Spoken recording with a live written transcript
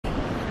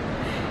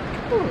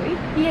boy?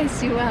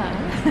 Yes, you are.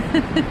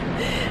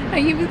 Are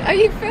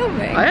you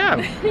filming? I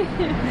am.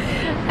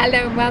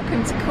 Hello and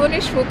welcome to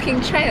Cornish Walking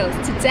Trails.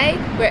 Today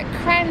we're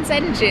at Crown's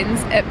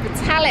Engines at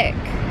Botallack.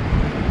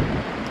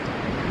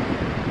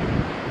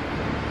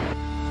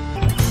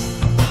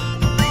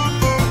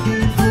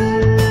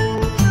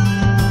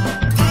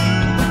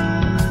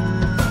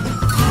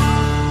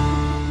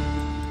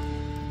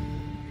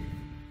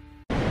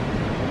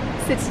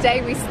 So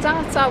today we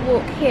start our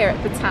walk here at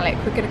Botallack.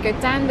 We're going to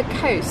go down the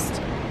coast.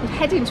 We're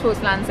heading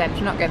towards Land's End,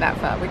 we're not going that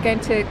far. We're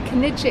going to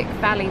Kenidjack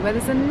Valley where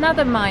there's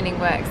another mining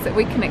works that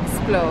we can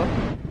explore.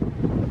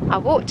 Our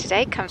walk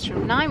today comes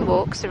from 9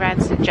 walks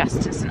around St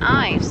Just and St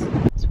Ives.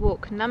 It's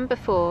walk number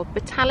 4,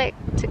 Botallack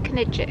to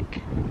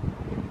Kenidjack.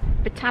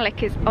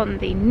 Botallack is on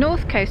the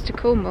north coast of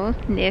Cornwall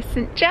near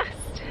St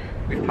Just.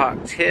 We've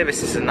parked here.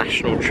 This is the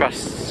National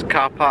Trust's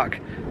car park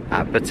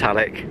at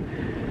Botallack.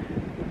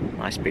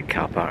 Nice big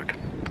car park.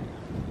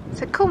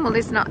 So Cornwall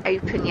is not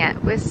open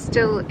yet. We're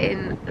still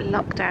in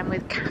lockdown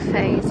with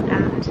cafes,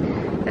 and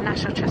the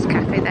National Trust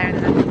cafe there in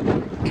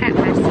the Count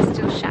House is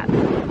still shut.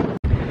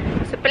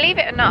 So believe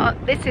it or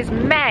not, this is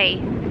May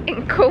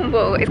in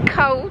Cornwall. It's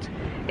cold,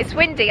 it's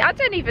windy. I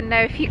don't even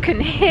know if you can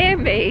hear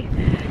me.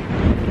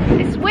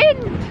 This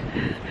wind,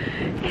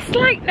 it's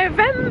like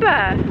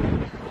November.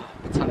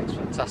 Botallack's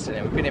fantastic,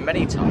 and we've been here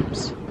many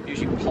times.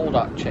 Usually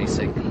poldark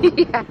chasing.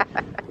 Yeah.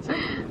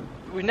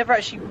 We've never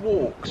actually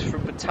walked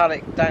from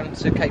Botallack down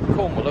to Cape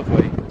Cornwall, have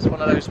we? It's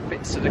one of those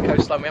bits of the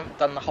coastline we haven't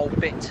done the whole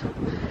bit.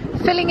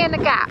 Filling in a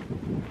gap.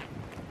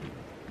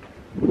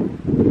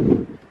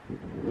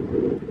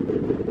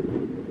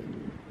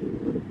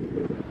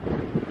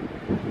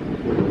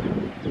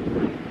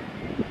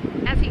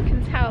 As you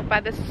can tell by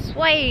the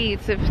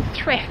swathes of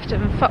thrift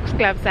and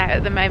foxgloves out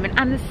at the moment,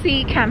 and the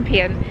sea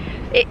campion,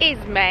 it is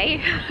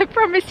May. I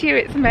promise you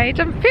it's May. It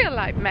doesn't feel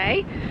like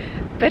May,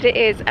 but it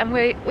is, and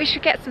we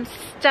should get some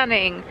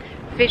stunning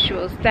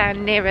visuals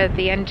down nearer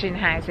the engine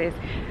houses.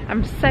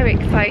 I'm so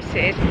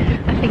excited.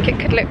 I think it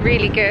could look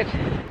really good.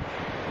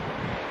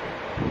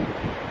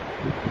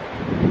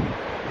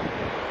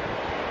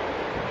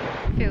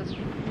 Feels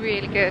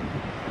really good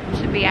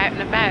to be out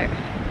and about.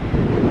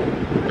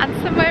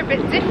 And somewhere a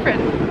bit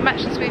different,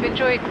 much as we've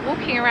enjoyed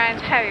walking around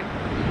home.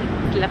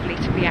 It's lovely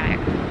to be out.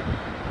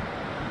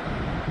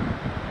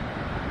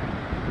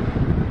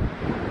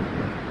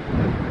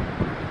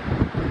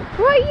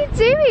 What are you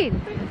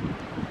doing?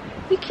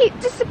 You keep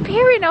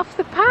disappearing off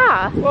the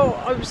path.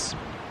 Well,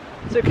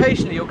 so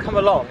occasionally you'll come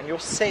along and you'll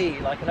see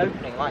like an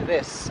opening like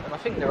this, and I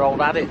think they're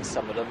old adits,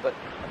 some of them, but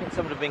I think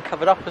some of them have been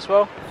covered up as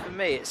well. For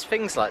me, it's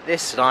things like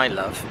this that I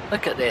love.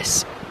 Look at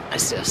this.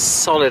 It's a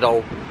solid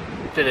old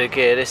bit of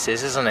gear, this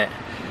is, isn't it?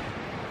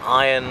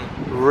 Iron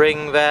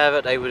ring there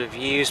that they would have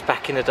used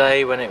back in the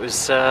day when it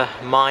was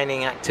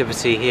mining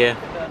activity here.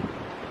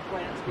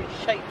 Why not to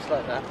be shapes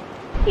like that?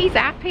 He's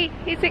happy,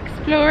 he's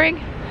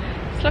exploring.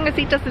 As long as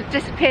he doesn't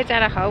disappear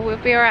down a hole, we'll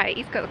be alright.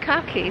 He's got the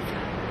car keys.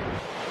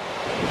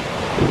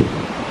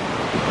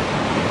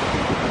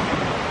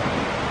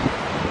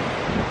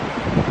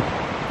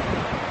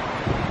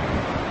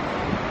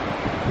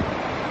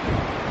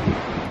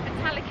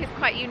 Botallack is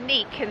quite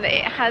unique in that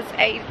it has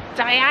a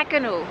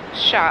diagonal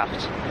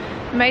shaft.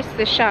 Most of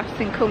the shafts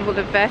in Cornwall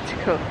are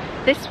vertical.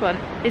 This one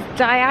is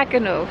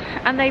diagonal,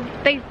 and they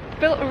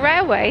built a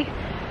railway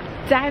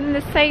down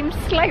the same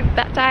slope,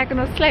 that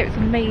diagonal slope. It's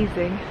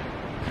amazing.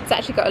 It's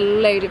actually got a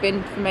load of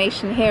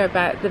information here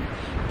about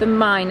the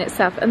mine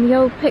itself, and the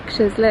old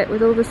pictures, look,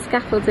 with all the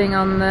scaffolding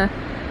on the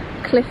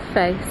cliff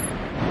face.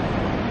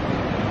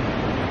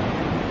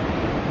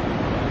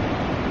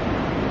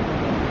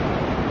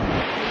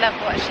 Love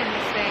watching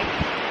the sea.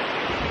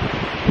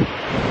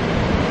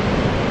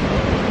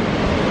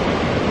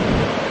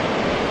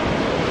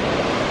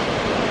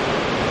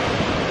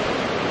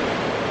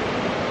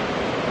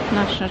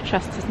 National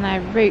Trust has now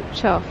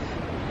roped off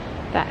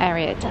that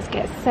area. It does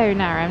get so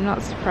narrow, I'm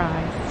not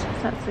surprised.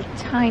 That's a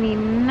tiny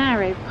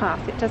narrow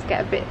path. It does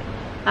get a bit,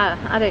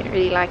 I don't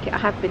really like it. I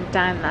have been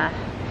down there,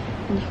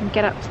 and you can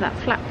get up to that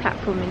flat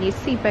platform and you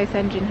see both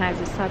engine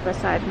houses side by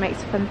side. It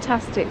makes a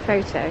fantastic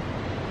photo.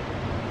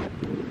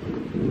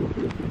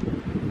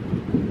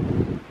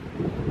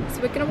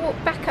 So we're going to walk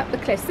back up the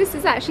cliffs. This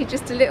is actually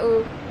just a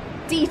little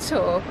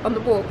detour on the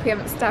walk. We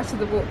haven't started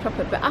the walk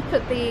proper, but up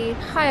at the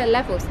higher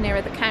levels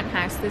nearer the Count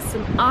House there's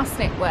some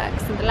arsenic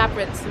works and the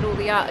labyrinths and all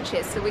the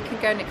arches, so we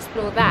can go and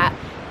explore that,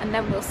 and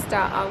then we'll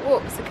start our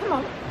walk. So come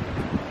on.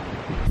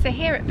 So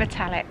here at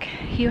Botallack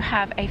you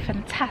have a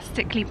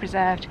fantastically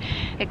preserved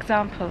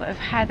example of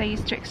how they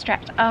used to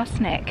extract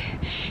arsenic.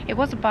 It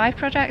was a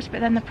byproduct, but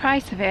then the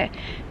price of it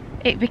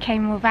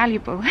became more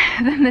valuable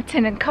than the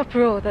tin and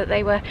copper ore that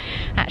they were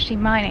actually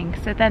mining.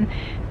 So then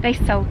they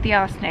sold the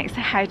arsenic. So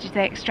how did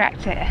they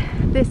extract it?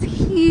 This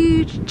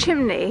huge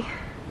chimney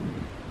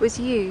was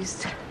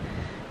used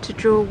to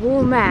draw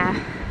warm air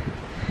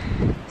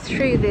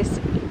through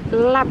this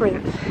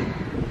labyrinth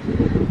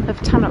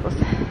of tunnels.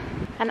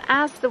 And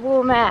as the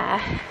warm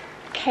air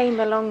came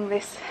along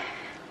this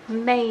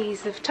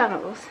maze of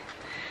tunnels,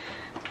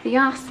 the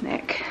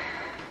arsenic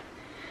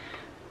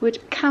would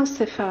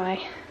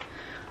calcify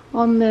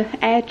on the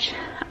edge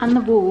and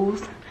the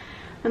walls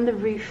and the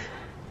roof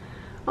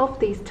of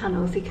these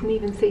tunnels. You can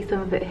even see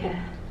some of it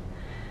here.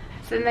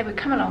 So then they would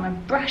come along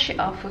and brush it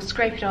off or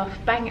scrape it off,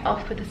 bang it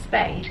off with a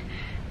spade,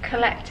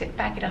 collect it,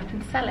 bag it up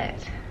and sell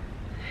it.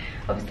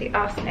 Obviously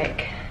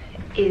arsenic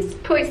is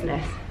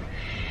poisonous.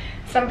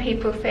 Some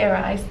people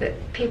theorise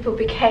that people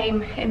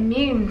became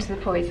immune to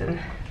the poison.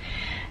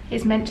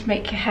 It's meant to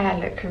make your hair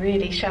look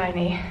really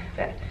shiny,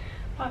 but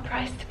what a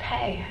price to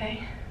pay, eh?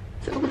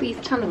 So all these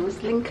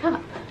tunnels link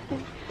up.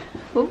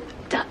 Oh,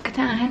 duck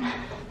down.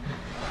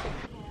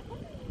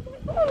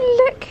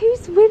 Oh, look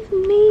who's with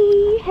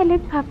me. Hello,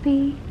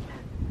 puppy.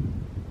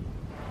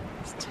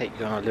 Let's take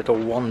you on a little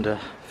wander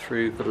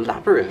through the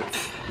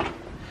labyrinth. Oh,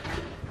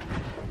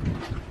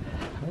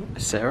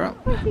 Sarah.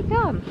 Where's he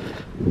gone?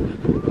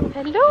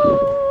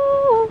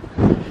 Hello.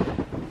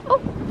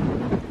 Oh,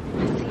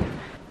 I see him.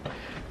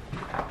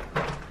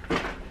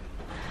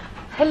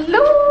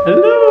 Hello.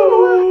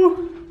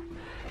 Hello.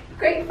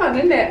 Great fun,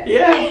 isn't it?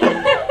 Yeah.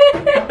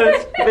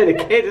 It's a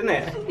bit of kid, isn't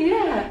it?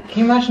 Yeah. Can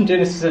you imagine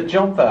doing this as a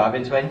job though,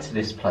 having to enter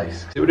this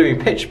place? It would have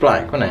been pitch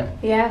black, wouldn't it?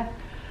 Yeah.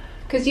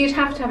 Because you'd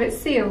have to have it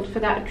sealed for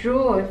that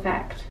draw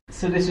effect.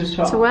 So this is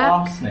for work?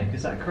 arsenic,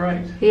 is that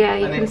correct? Yeah,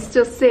 you And can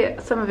still see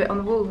it, some of it on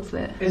the walls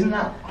there. Isn't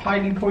that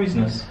highly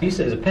poisonous? They used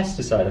it as a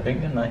pesticide, I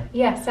think, didn't they?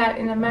 Yes, out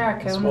in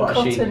America That's on the what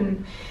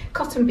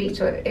cotton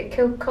beetle. It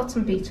killed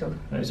cotton beetle.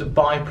 And it was a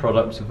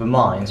byproduct of the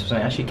mines, so it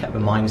actually kept the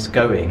mines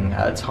going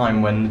at a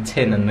time when the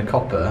tin and the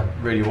copper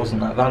really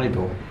wasn't that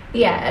valuable.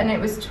 Yeah, and it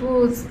was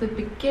towards the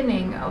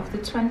beginning of the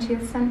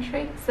 20th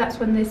century. So that's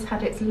when this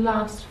had its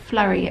last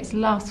flurry, its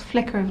last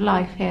flicker of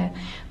life here,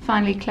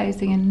 finally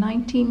closing in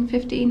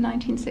 1915,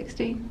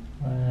 1916.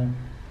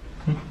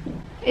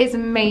 It's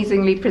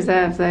amazingly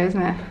preserved though, isn't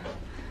it?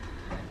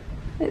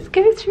 Let's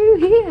go through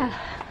here.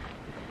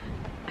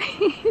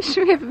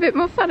 Should we have a bit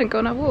more fun and go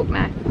on our walk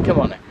now? Come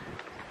on then.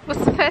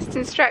 What's the first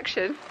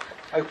instruction?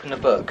 Open the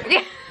book.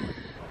 Yeah.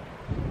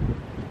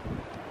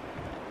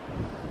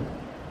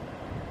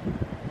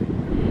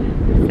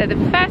 So the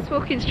first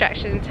walk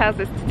instruction tells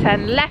us to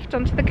turn left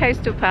onto the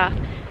coastal path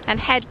and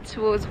head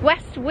towards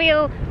West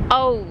Wheel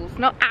Owls,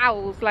 not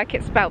owls like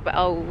it's spelled, but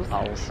owls.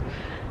 Owls.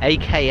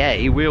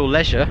 AKA Wheel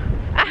Leisure,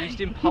 used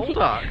in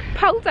Botallack.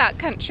 Botallack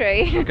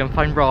country. We're going to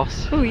find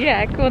Ross. Oh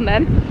yeah, go on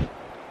then.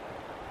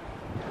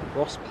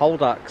 Ross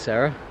Botallack,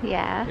 Sarah.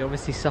 Yeah. He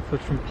obviously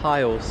suffered from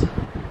piles.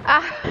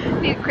 Ah,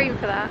 need a cream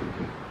for that.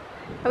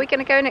 Are we going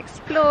to go and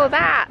explore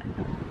that?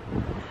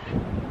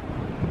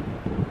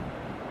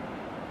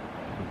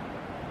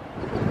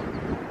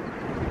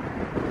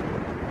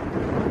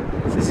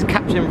 This is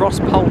Captain Ross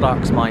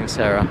Botallack's mine,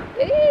 Sarah.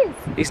 It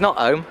is. He's not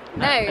home.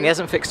 No. And he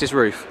hasn't fixed his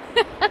roof.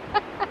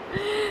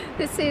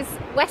 This is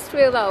West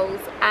Wheel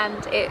Owls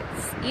and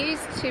it's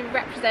used to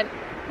represent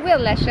wheel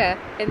leisure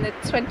in the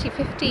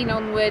 2015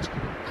 onward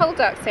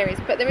Botallack series,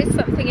 but there is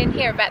something in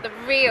here about the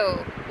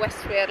real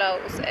West Wheel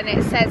Owls, and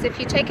it says if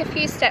you take a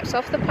few steps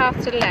off the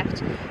path to the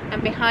left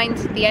and behind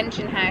the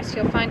engine house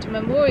you'll find a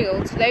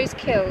memorial to those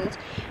killed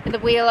in the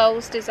Wheel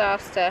Owls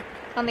disaster.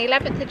 On the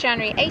 11th of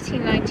January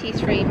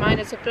 1893,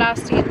 miners were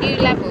blasting a new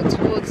level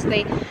towards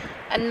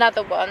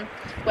another one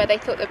where they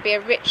thought there'd be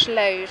a rich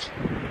lode,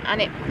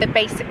 and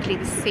basically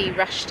the sea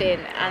rushed in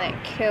and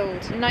it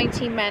killed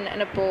 19 men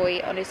and a boy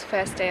on his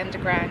first day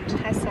underground.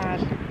 How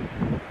sad.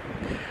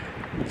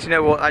 Do you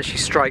know what actually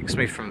strikes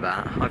me from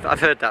that? I've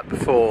heard that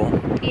before.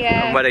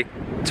 Yeah. And where they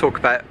talk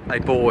about a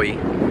boy,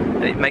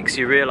 and it makes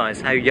you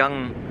realise how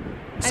young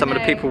some of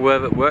the people were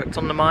that worked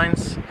on the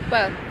mines.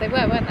 Well, they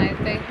were, weren't they?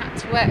 They had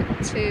to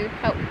work to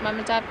help mum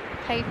and dad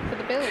pay for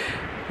the bill.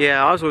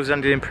 Yeah, I was always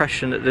under the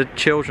impression that the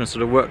children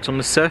sort of worked on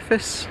the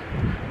surface,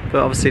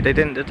 but obviously they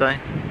didn't, did they?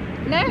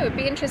 No, it'd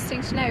be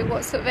interesting to know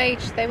what sort of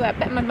age they were. I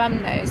bet my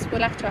mum knows.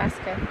 We'll have to ask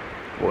her.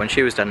 Well, when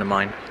she was down the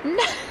mine?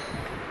 No.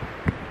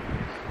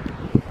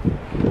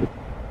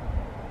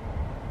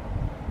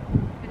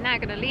 We're now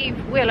going to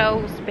leave Wheel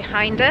Owls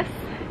behind us.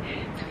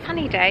 It's a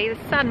funny day.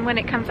 The sun, when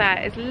it comes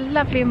out, is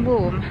lovely and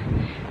warm,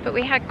 but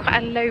we had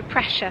quite a low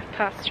pressure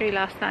pass through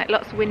last night,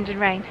 lots of wind and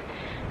rain,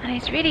 and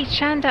it's really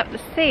churned up the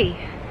sea.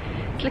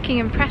 It's looking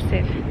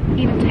impressive. You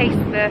even taste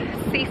the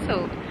sea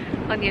salt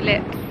on your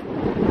lips.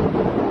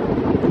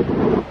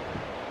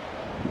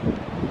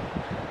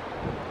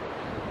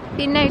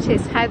 You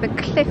notice how the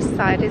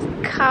cliffside is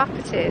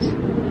carpeted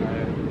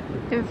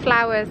in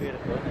flowers.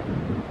 Beautiful, isn't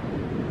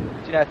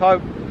it? Do you know,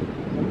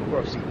 we're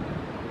obviously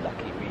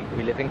lucky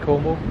we live in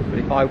Cornwall, but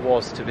if I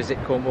was to visit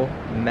Cornwall,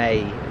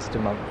 May is the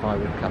month I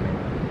would come in.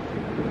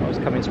 I was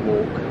coming to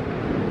walk,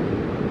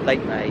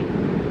 late May,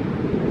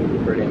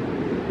 brilliant.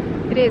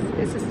 It is,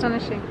 it's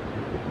astonishing.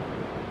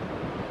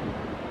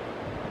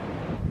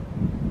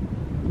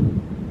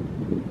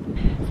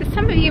 So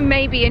some of you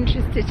may be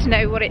interested to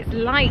know what it's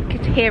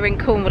like here in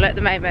Cornwall at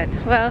the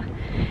moment. Well,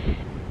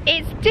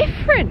 it's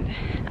different.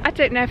 I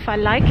don't know if I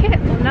like it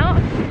or not.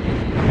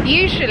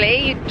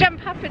 Usually you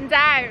jump up and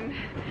down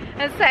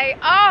and say,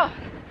 oh,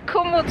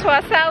 Cornwall to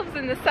ourselves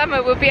in the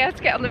summer, we'll be able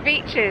to get on the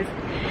beaches.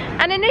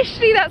 And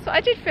initially that's what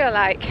I did feel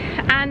like,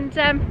 and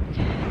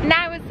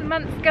now as the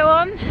months go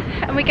on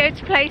and we go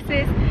to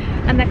places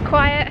and they're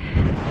quiet,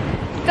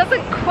 it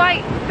doesn't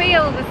quite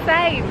feel the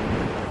same.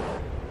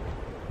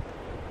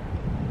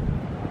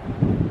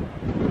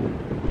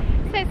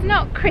 So it's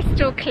not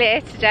crystal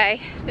clear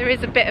today. There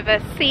is a bit of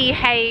a sea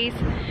haze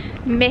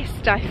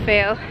mist, I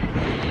feel,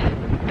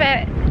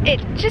 but it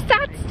just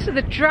adds to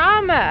the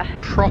drama.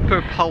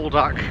 Proper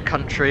Botallack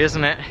country,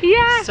 isn't it?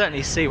 Yeah. You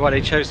certainly see why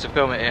they chose to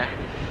film it here.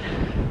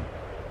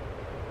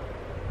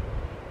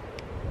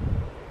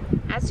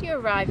 As you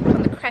arrive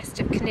upon the crest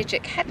of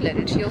Kenidjack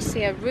Headland, you'll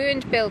see a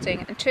ruined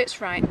building and to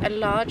its right a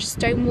large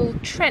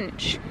stone-walled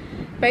trench,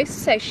 both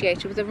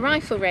associated with a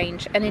rifle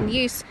range and in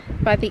use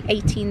by the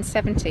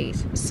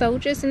 1870s.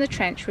 Soldiers in the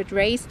trench would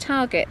raise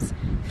targets,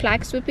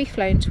 flags would be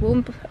flown to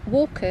warn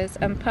walkers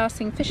and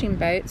passing fishing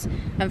boats,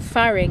 and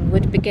firing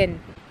would begin.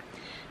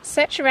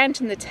 Search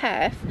around in the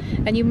turf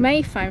and you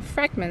may find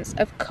fragments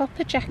of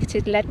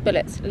copper-jacketed lead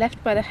bullets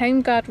left by the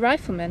Home Guard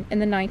riflemen in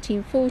the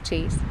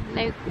 1940s.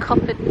 No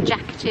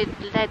copper-jacketed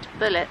lead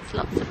bullets,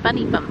 lots of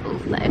bunny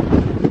bumbles though.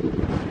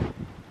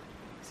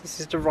 This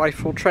is the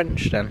rifle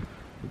trench then?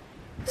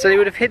 So they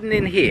would have hidden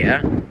in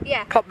here,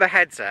 yeah, popped their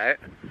heads out,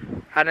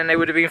 and then they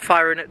would have been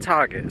firing at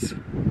targets?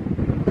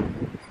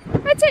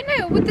 I don't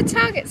know, would the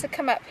targets have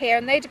come up here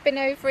and they'd have been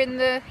over in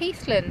the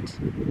heathland?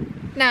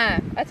 No,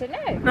 I don't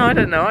know. No, I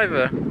don't know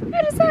either.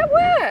 How does that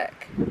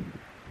work?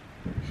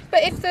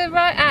 But if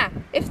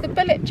the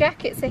bullet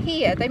jackets are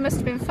here, they must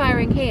have been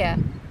firing here.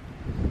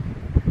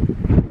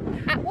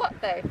 At what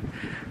though?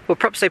 Well,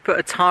 perhaps they put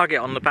a target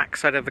on the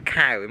backside of a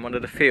cow in one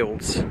of the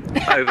fields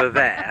over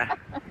there,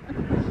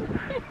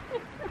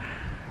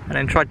 and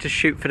then tried to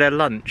shoot for their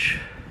lunch.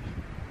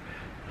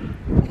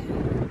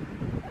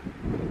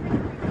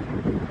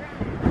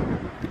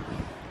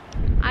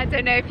 I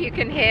don't know if you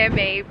can hear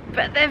me,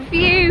 but the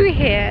view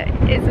here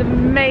is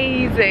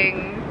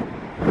amazing.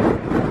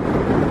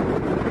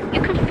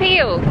 You can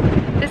feel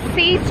the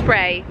sea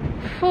spray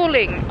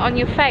falling on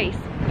your face.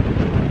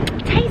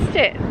 Taste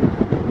it.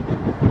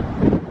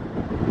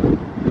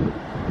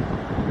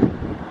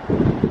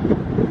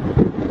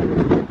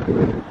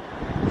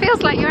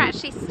 Feels like you're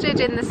actually stood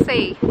in the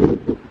sea.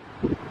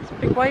 It's a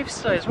big waves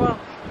today as well.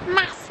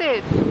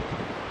 Massive.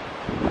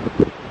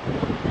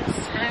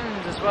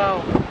 Sound as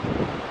well.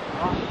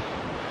 Oh,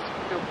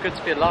 it feels good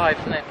to be alive,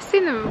 doesn't it? I've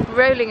seen them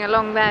rolling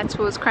along there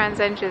towards Crown's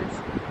Engines.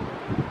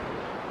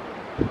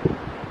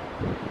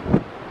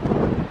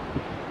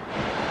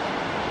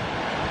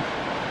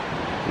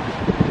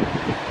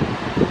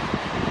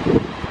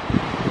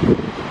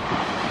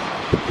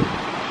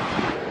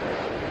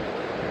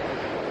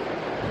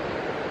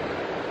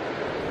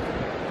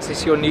 Is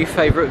this your new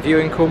favourite view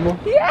in Cornwall?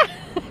 Yeah,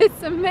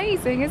 it's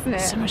amazing, isn't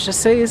it? So much to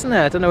see, isn't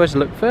there? I don't know where to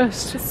look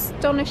first.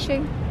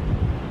 Astonishing,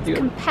 it's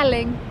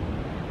compelling,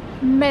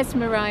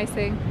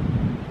 mesmerising.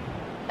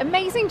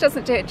 Amazing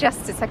doesn't do it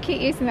justice. I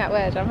keep using that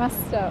word, I must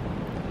stop.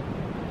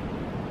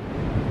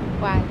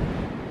 Wow.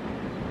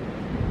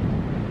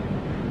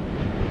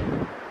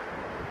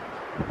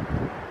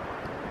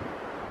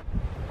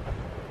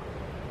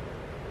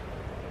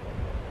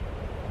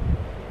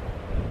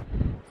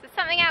 So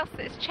something else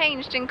that's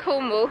changed in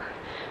Cornwall,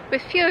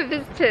 with fewer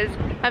visitors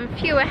and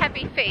fewer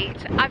heavy feet.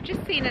 I've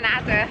just seen an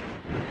adder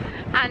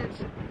and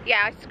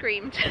yeah, I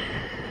screamed.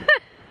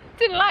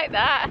 Didn't like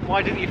that.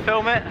 Why didn't you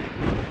film it?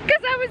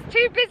 Because I was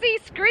too busy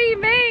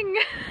screaming.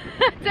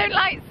 Don't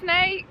like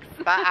snakes.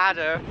 That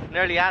adder,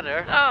 nearly had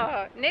her.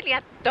 Oh, nearly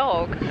had a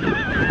dog.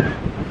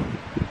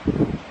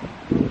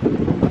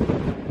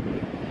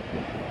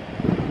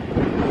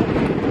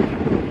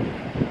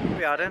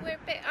 We are then.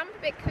 I'm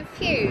a bit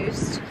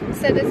confused.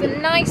 So there's a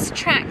nice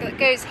track that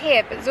goes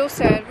here, but there's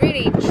also a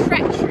really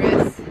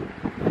treacherous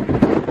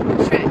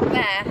track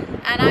there.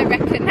 And I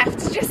reckon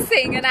after just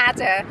seeing an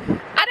adder,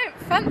 I don't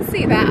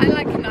fancy that. I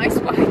like a nice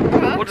wide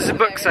path. What does the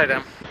book say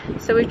then?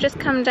 So we've just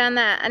come down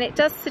there, and it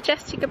does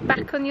suggest you go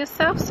back on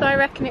yourself, so I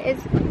reckon it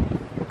is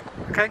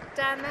okay.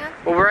 Down there.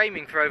 Well, we're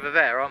aiming for over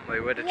there, aren't we,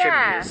 where the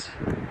chimney is?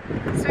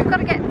 So we've got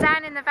to get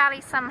down in the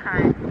valley somehow.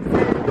 So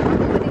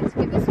we need to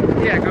give this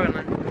one. Yeah, go on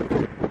then.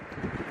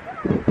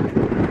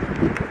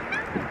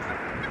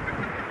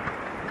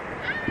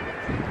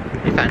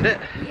 You found it?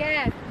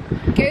 Yeah.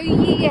 Go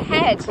ye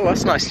ahead. Oh,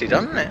 that's nicely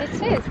done, isn't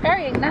it? It is,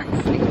 very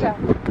nicely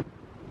done.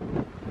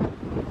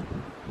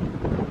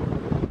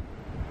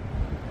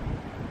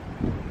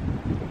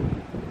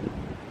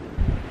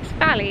 This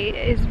valley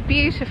is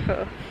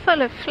beautiful,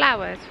 full of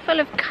flowers, full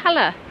of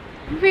colour,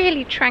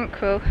 really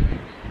tranquil.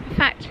 In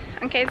fact,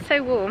 I'm getting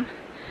so warm,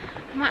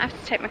 I might have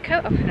to take my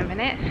coat off in a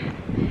minute.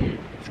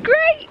 It's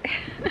great!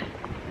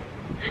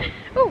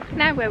 Oh,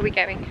 now where are we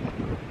going?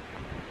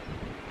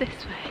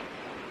 This way.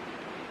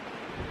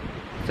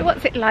 So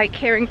what's it like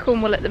here in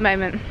Cornwall at the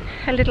moment?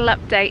 A little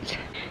update.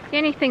 The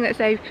only thing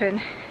that's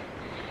open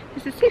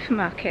is the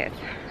supermarket.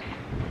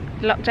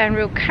 The lockdown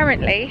rule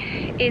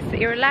currently is that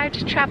you're allowed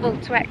to travel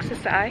to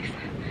exercise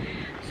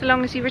so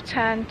long as you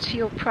return to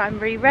your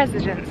primary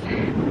residence.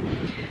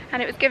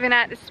 And it was given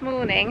out this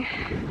morning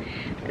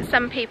that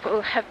some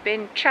people have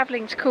been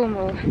travelling to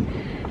Cornwall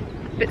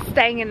but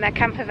staying in their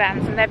camper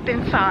vans and they've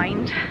been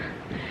fined.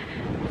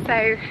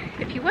 So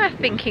if you were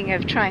thinking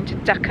of trying to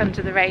duck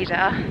under the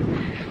radar,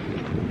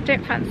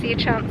 don't fancy your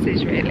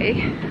chances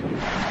really.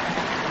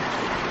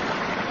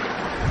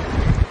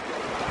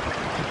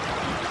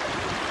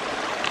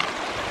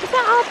 Is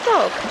that our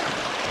dog?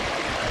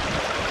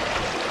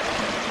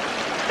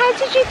 How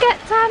did you get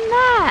down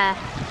there?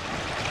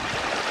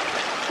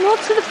 More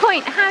to the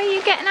point, how are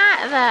you getting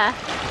out of there?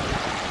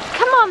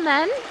 Come on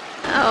then.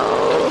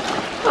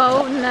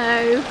 Oh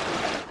no.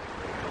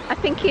 I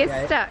think he is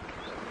stuck.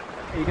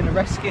 Are you going to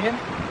rescue him?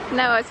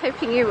 No, I was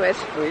hoping you would.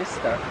 Oh, he is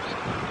stuck.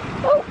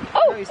 Oh,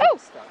 No, he's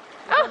not stuck.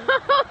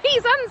 Oh,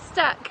 he's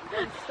unstuck.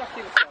 He's stuck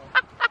himself.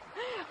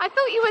 I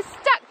thought you were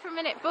stuck for a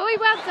minute, boy.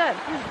 Well done.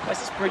 Why is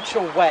this bridge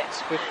all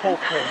wet with paw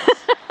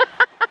prints?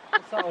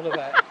 What's that all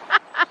about?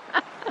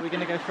 Are we going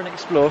to go for an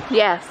explore?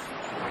 Yes.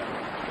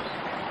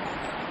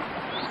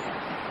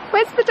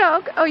 Where's the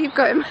dog? Oh, you've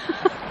got him.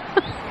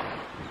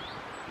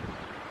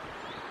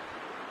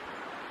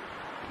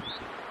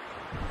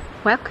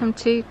 Welcome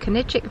to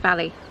Kenidjack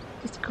Valley.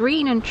 This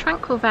green and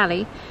tranquil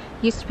valley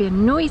used to be a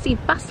noisy,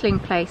 bustling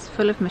place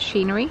full of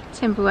machinery,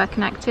 timberwork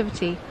and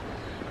activity.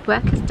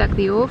 Workers dug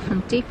the ore from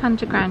deep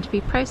underground to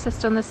be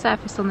processed on the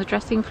surface on the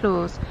dressing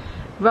floors,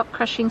 rock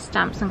crushing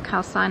stamps and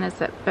calciners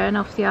that burn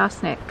off the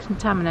arsenic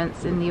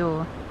contaminants in the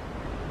ore.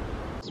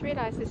 I just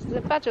realised this is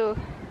a puddle.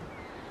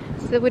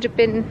 So there would have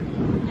been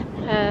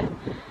a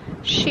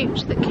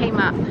chute that came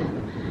up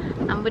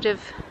and would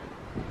have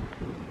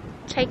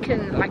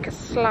taken like a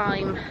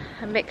slime,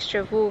 a mixture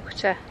of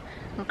water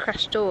and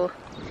crushed ore,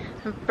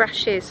 and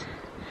brushes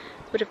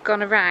would have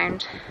gone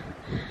around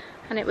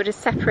and it would have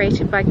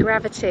separated by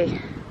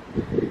gravity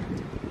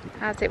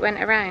as it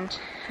went around,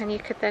 and you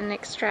could then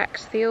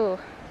extract the ore.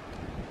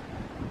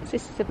 So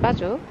this is a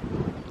puddle.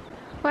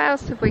 What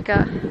else have we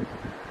got?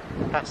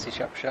 Pasty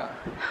shop shut.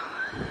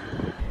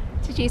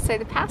 Did you say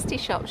the pasty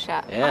shop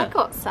shut? Yeah. I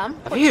got some.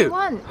 Have what you? Do you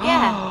want?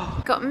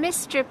 Yeah. Got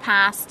Mr.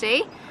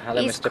 Pasty.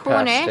 Hello, He's Mr.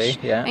 Cornish.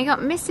 Pasty. Yeah. And you got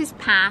Mrs.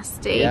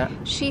 Pasty. Yeah.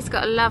 She's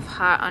got a love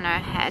heart on her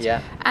head.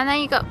 Yeah. And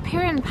then you got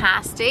Piran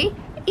Pasty.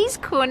 He's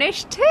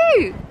Cornish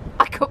too.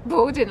 I got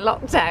bored in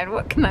lockdown.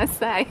 What can I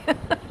say?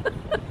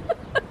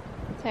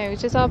 So,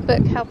 does our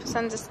book help us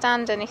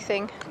understand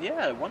anything?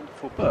 Yeah,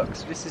 wonderful book.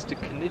 So this is the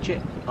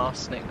Kenidjack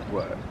Arsenic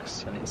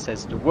Works, and it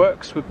says the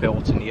works were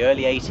built in the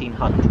early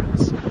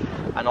 1800s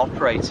and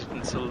operated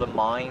until the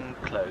mine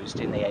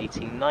closed in the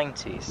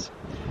 1890s.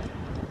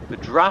 The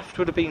draft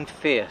would have been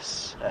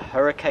fierce, a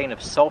hurricane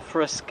of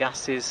sulphurous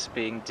gases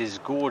being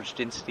disgorged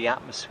into the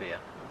atmosphere.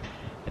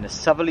 In a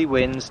southerly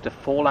winds, the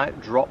fallout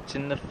dropped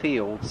in the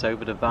fields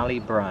over the valley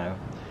brow,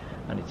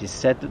 and it is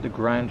said that the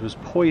ground was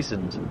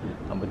poisoned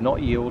and would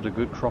not yield a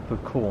good crop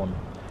of corn.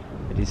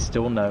 It is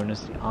still known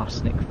as the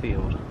arsenic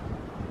field.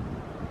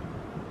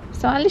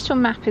 So our little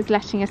map is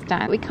letting us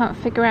down. We can't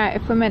figure out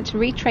if we're meant to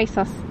retrace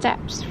our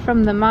steps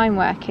from the mine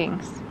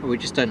workings. Well, we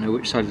just don't know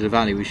which side of the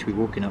valley we should be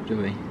walking up, do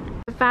we?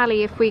 The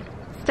valley, if we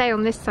stay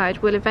on this side,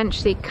 will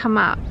eventually come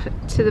up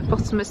to the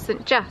bottom of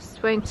St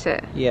Just, won't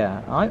it?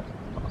 Yeah,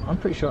 I'm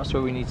pretty sure that's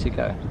where we need to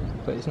go,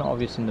 but it's not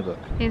obvious in the book.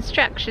 The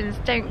instructions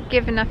don't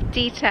give enough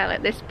detail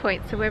at this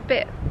point, so we're a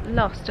bit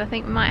lost. I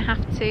think we might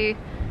have to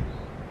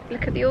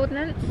look at the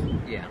ordnance.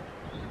 Yeah.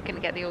 I'm going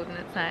to get the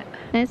ordnance out.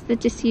 There's the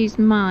disused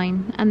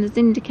mine, and there's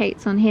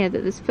indicates on here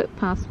that there's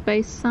footpaths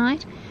both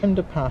sides. Find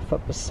a path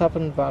up the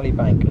southern valley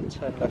bank and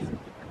turn left.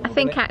 I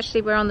think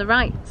actually we're on the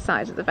right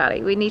side of the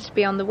valley. We need to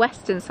be on the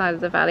western side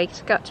of the valley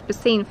to go up to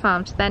Basine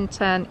Farm to then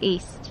turn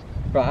east.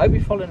 Right, I hope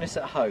you're following this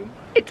at home.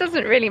 It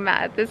doesn't really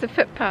matter. There's a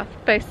footpath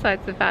both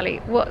sides of the valley.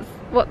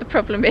 What the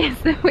problem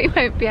is that we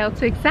won't be able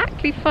to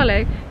exactly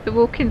follow the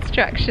walk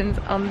instructions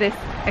on this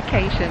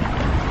occasion.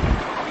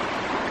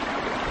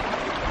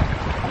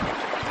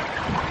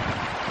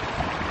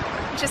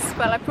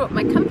 Well, I brought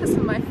my compass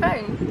on my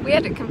phone. We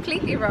had it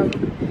completely wrong.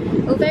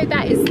 Although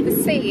that is the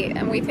sea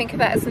and we think of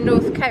that as the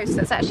north coast,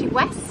 that's actually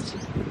west.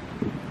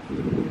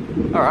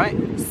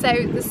 Alright.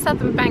 So the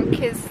southern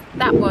bank is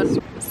that one.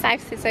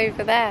 South is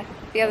over there,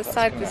 the other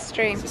side of the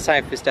stream. So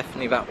south is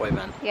definitely that way,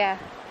 man. Yeah.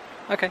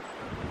 Okay.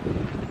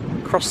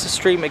 Cross the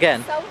stream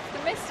again. Solve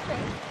the mystery.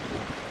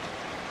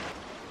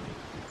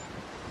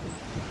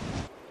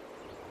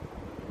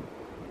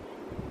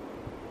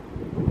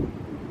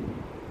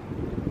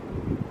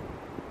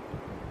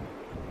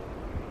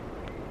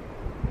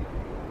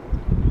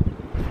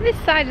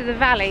 This side of the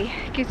valley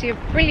gives you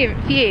a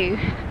brilliant view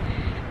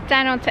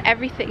down onto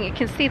everything. You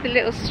can see the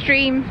little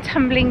stream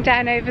tumbling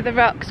down over the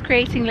rocks,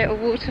 creating little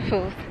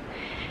waterfalls.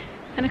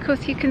 And of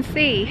course you can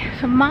see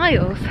for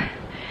miles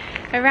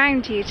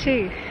around you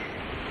too.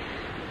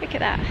 Look at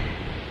that.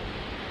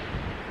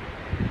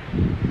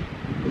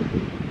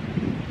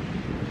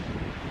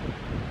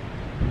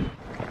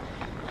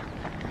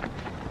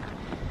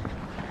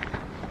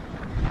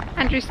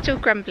 Andrew's still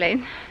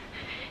grumbling.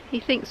 He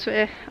thinks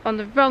we're on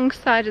the wrong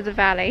side of the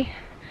valley.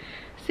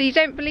 So you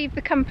don't believe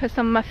the compass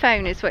on my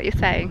phone is what you're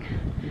saying?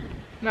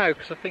 No,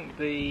 because I think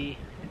the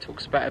It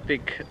talks about a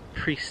big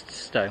priest's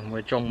stone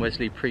where John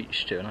Wesley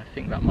preached to, and I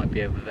think that might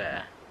be over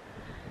there.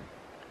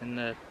 In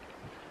the...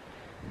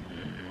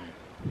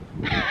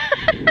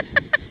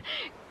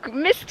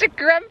 Mr.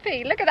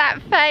 Grumpy, look at that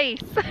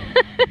face!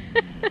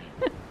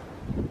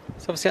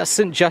 So obviously that's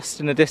St. Just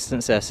in the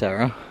distance there,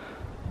 Sarah.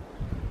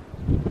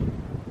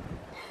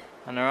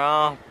 And there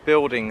are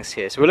buildings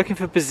here. So we're looking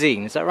for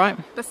Bazine, is that right?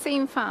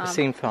 Basine Farm.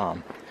 Basine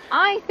Farm.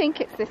 I think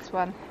it's this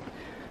one.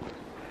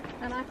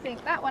 And I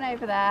think that one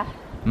over there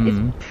is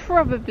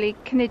probably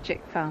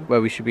Kenidjack Farm.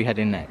 Where we should be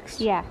heading next.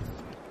 Yes.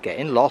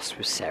 Getting lost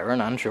with Sarah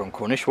and Andrew on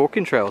Cornish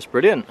walking trails.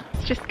 Brilliant.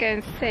 Let's just go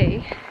and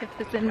see if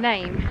there's a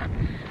name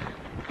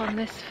on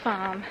this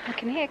farm. I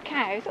can hear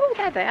cows. Oh,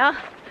 there they are.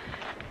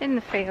 In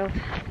the field.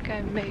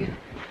 Going moo.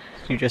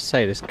 Did you just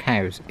say there's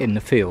cows in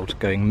the field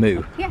going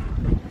moo? Yeah.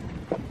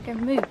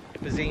 Going moo.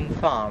 Bazine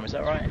Farm, is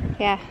that right?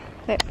 Yeah.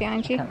 Look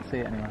behind you. Can't see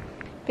it anyway.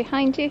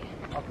 Behind you.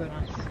 I'll go and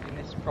ask in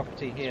this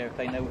property here if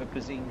they know what a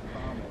Bazine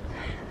Farm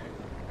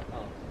is.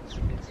 Oh,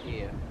 it's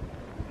here.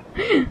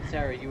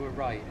 Sarah, you were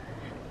right.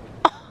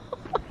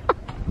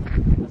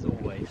 As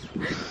always.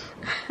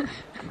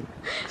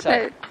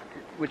 So,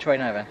 which way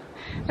now then?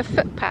 A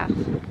footpath.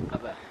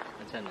 Up there.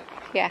 Let's end it.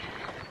 Yeah.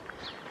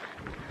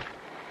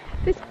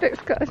 This book's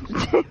got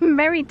a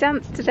merry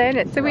dance today in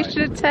it, so we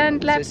should have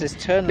turned left so it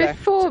says turn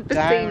before left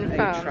Basine down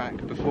Farm. a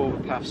track before the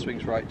path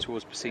swings right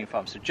towards Basine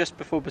Farm. So just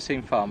before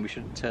Basine Farm we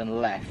should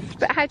turn left.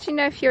 But how do you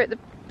know if you're at the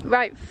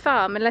right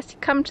farm unless you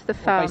come to the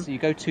farm? Well, basically you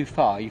go too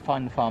far, you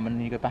find the farm and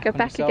then you go back on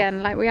yourself.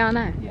 Again like we are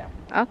now? Yeah.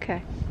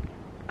 Okay.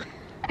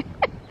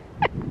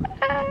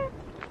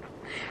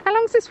 How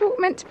long's this walk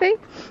meant to be?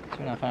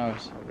 2.5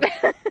 hours.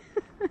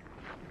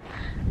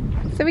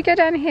 So we go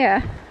down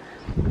here.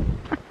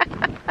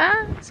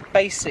 It's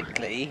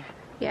basically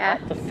Yeah.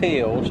 the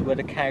field where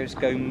the cows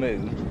go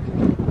moo.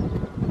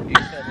 You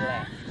turn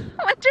left.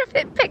 I wonder if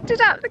it picked it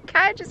up. The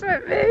cow just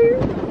went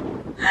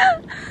moo.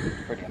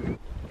 Brilliant.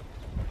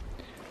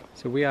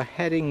 So we are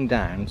heading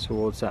down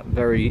towards that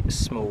very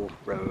small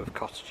row of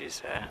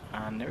cottages there,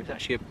 and there is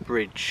actually a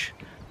bridge,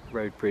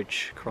 road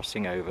bridge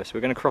crossing over. So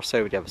we're going to cross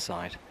over the other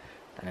side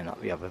and then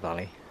up the other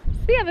valley.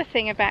 The other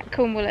thing about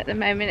Cornwall at the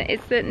moment is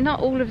that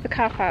not all of the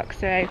car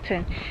parks are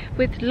open.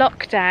 With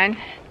lockdown,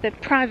 the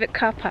private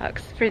car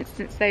parks, for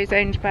instance those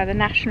owned by the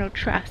National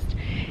Trust,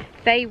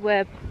 they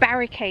were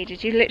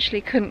barricaded. You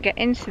literally couldn't get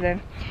into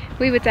them.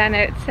 We were down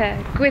at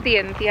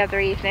Gwithian the other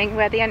evening,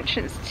 where the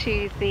entrance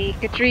to the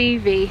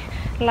Gadreevy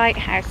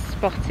lighthouse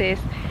spot is,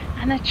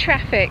 and the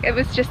traffic, it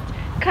was just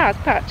cars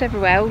parked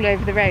everywhere all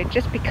over the road,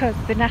 just because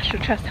the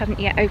National Trust hadn't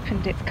yet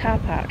opened its car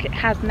park. It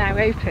has now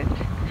opened.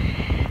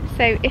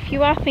 So if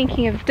you are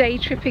thinking of day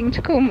tripping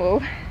to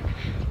Cornwall,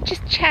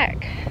 just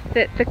check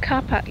that the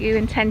car park you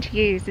intend to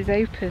use is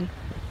open.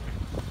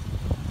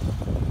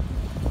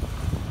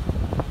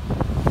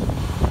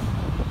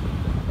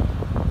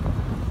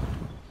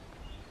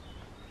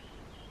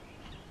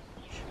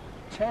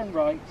 Turn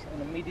right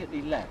and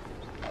immediately left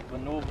at the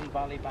Northern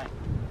Valley Bank.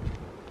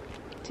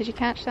 Did you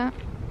catch that?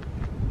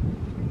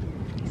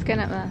 He's going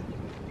up there.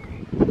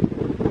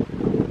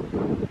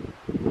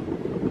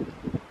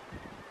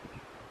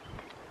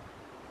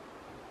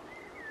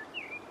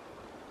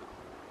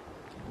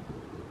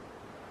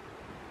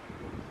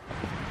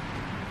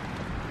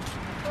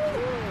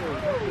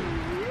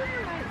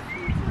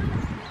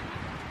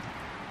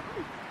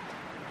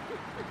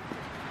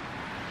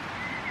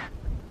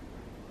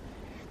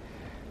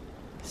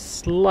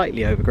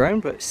 Slightly overgrown,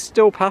 but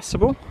still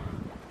passable.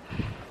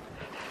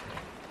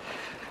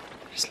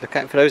 Just look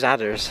out for those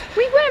adders.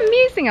 We were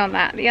musing on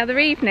that the other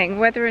evening,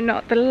 whether or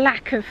not the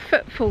lack of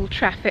footfall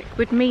traffic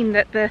would mean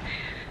that the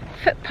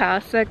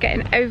footpaths are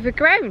getting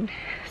overgrown.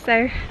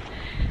 So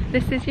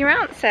this is your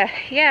answer.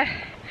 Yeah,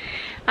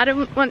 I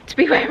don't want to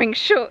be wearing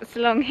shorts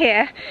along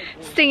here.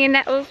 Stinging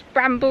nettles,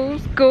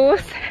 brambles,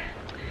 gorse.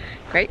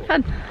 Great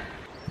fun.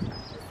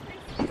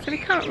 So we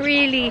can't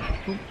really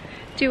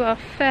do our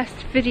first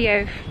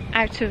video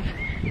out of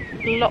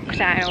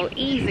lockdown or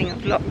easing of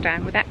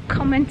lockdown without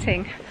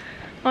commenting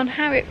on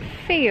how it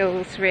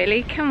feels,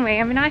 really, can we?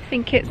 I mean, I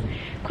think it's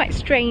quite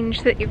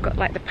strange that you've got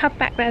like the pub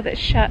back there that's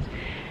shut.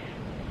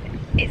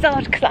 It's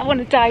odd because I want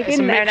to dive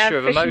in there and have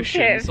It's a mixture of fish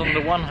and emotions. chips. On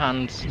the one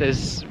hand,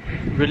 there's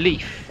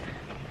relief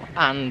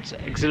and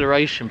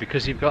exhilaration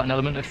because you've got an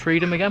element of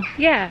freedom again.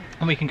 Yeah.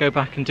 And we can go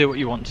back and do what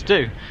you want to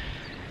do.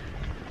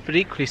 But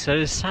equally so,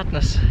 there's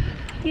sadness.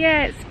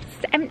 Yeah, it's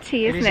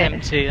empty, isn't it? It is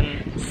empty,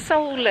 and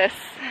soulless.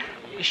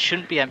 it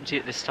shouldn't be empty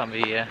at this time of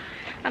year.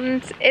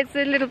 And it's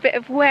a little bit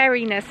of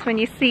wariness when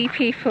you see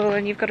people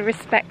and you've got to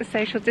respect the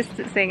social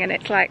distancing, and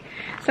it's like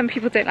some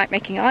people don't like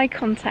making eye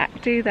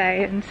contact, do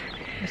they? And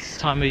It's the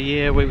time of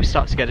year where we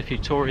start to get a few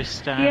tourists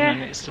down, Yeah.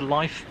 and it's the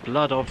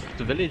lifeblood of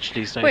the village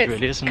these days, well, it's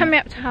really, isn't coming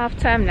it? up to half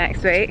term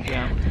next week,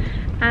 Yeah.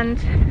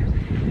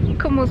 and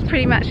Cornwall's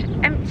pretty much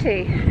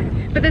empty.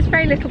 But there's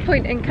very little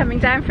point in coming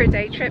down for a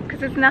day trip because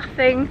there's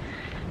nothing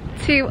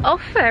to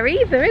offer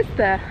either, is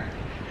there?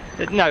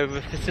 No,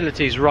 the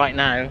facilities right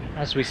now,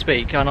 as we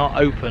speak, are not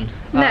open.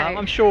 No.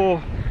 I'm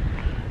sure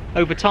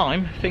over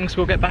time things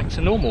will get back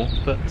to normal,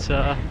 but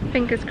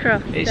fingers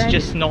crossed. it's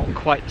just not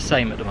quite the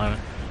same at the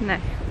moment. No.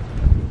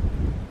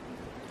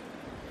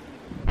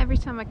 Every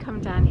time I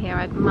come down here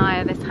I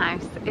admire this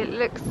house. It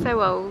looks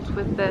so old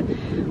with the,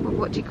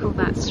 what do you call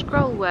that,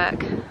 scroll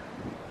work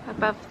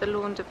above the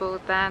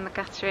launderboard there and the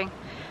guttering,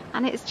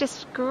 and it's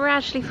just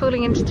gradually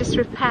falling into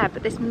disrepair,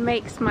 but this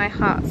makes my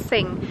heart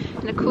sing.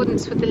 In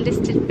accordance with the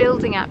listed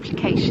building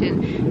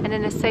application and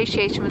in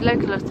association with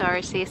local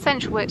authority,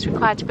 essential works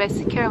required to both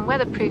secure and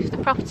weatherproof the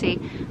property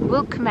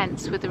will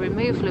commence with the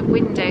removal of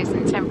windows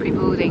and temporary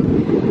boarding.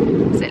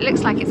 So it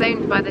looks like it's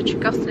owned by the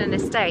Tregothnan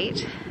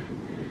estate,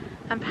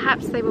 and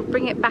perhaps they will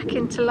bring it back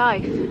into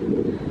life.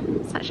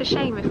 Such a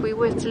shame if we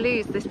were to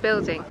lose this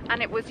building.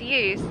 And it was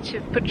used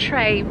to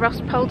portray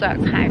Ross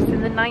Poldark's house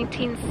in the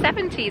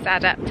 1970s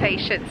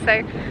adaptation,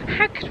 so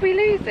how could we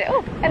lose it?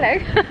 Oh, hello.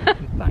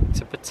 Back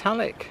to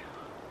Botallack,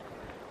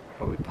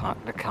 where we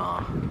parked the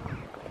car.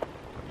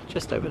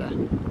 Just over there.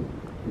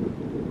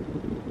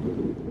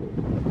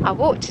 Our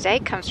walk today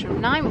comes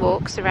from 9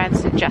 walks around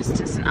St Just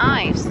and St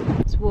Ives.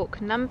 It's walk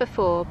number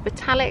 4,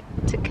 Botallack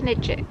to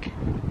Kenidjack.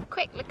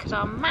 Quick look at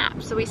our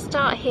map. So we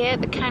start here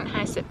at the Count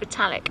House at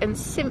Botallack and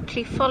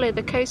simply follow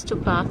the coastal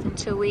path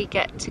until we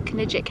get to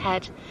Kenidjack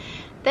Head.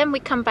 Then we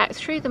come back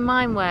through the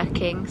mine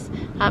workings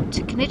up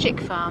to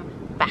Kenidjack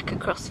Farm, back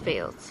across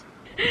fields.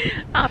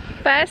 Our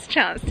first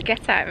chance to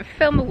get out and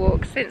film a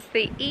walk since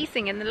the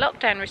easing in the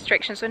lockdown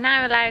restrictions. We're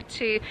now allowed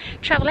to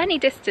travel any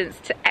distance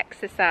to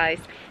exercise,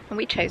 and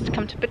we chose to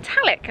come to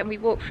Botallack, and we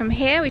walked from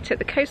here. We took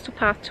the coastal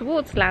path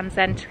towards Land's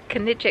End to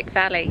Kenidjack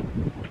Valley.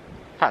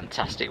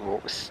 Fantastic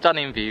walk,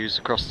 stunning views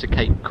across to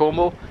Cape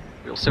Cornwall.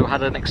 We also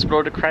had an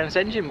explorer of Crown's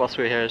engine whilst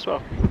we were here as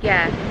well.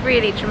 Yeah,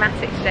 really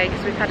dramatic today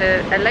because we've had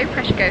a low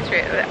pressure go through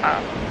it.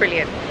 Oh,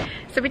 brilliant.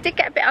 So we did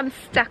get a bit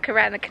unstuck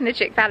around the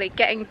Kenidjack Valley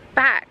getting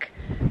back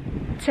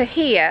to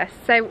here.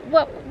 So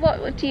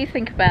what do you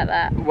think about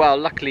that? Well,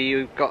 luckily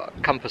you've got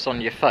a compass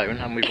on your phone,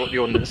 and we've got the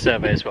ordnance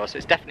survey as well, so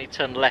it's definitely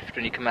turn left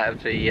when you come out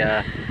of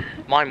the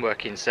mine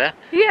workings there.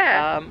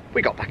 Yeah.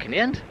 We got back in the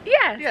end.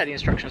 Yes. Yeah, the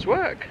instructions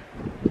work.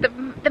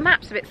 The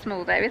map's a bit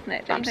small though, isn't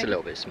it? Map's a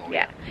little bit small.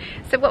 Yeah.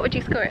 So what would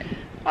you score it?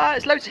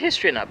 There's loads of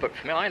history in that book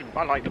for me. I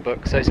like the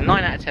book, so it's a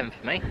 9 out of 10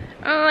 for me.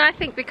 Oh, I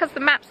think because the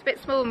map's a bit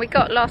small and we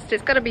got lost,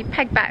 it's got to be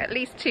pegged back at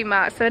least 2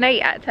 marks, so an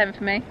 8 out of 10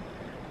 for me.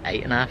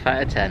 8.5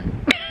 out of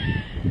 10.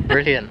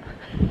 Brilliant.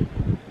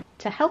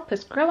 To help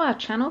us grow our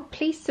channel,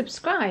 please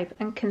subscribe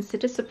and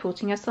consider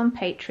supporting us on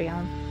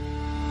Patreon.